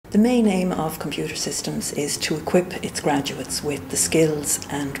The main aim of computer systems is to equip its graduates with the skills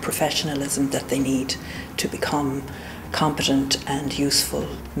and professionalism that they need to become competent and useful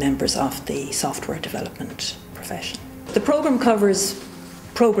members of the software development profession. The programme covers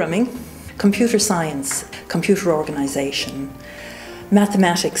programming, computer science, computer organisation,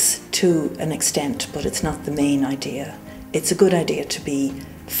 mathematics to an extent, but it's not the main idea. It's a good idea to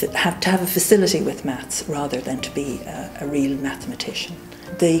have a facility with maths rather than to be a real mathematician.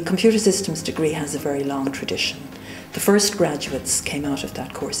 The computer systems degree has a very long tradition. The first graduates came out of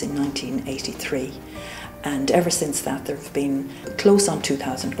that course in 1983, and ever since that there have been close on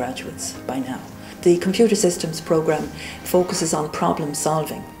 2,000 graduates by now. The computer systems programme focuses on problem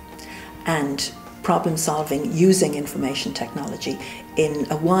solving, and problem solving using information technology in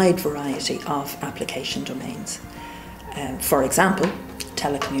a wide variety of application domains. For example,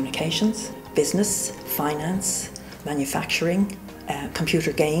 telecommunications, business, finance, manufacturing,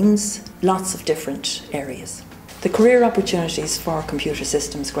 computer games, lots of different areas. The career opportunities for computer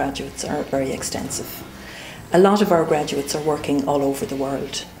systems graduates are very extensive. A lot of our graduates are working all over the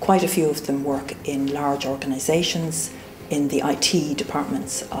world. Quite a few of them work in large organisations, in the IT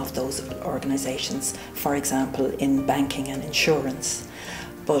departments of those organisations, for example in banking and insurance.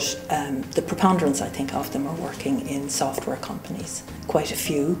 But the preponderance, I think, of them are working in software companies. Quite a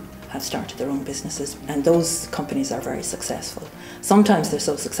few have started their own businesses, and those companies are very successful. Sometimes they're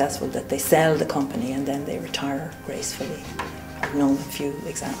so successful that they sell the company and then they retire gracefully. I've known a few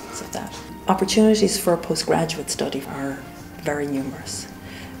examples of that. Opportunities for postgraduate study are very numerous.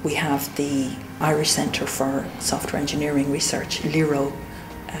 We have the Irish Centre for Software Engineering Research, LM051,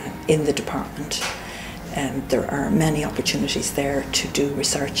 in the department. There are many opportunities there to do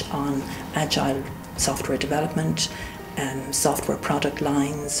research on agile software development, software product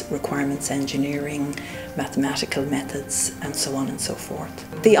lines, requirements engineering, mathematical methods, and so on and so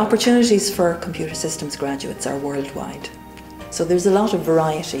forth. The opportunities for computer systems graduates are worldwide. So there's a lot of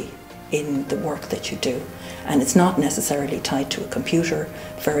variety in the work that you do, and it's not necessarily tied to a computer.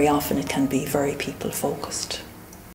 Very often it can be very people-focused.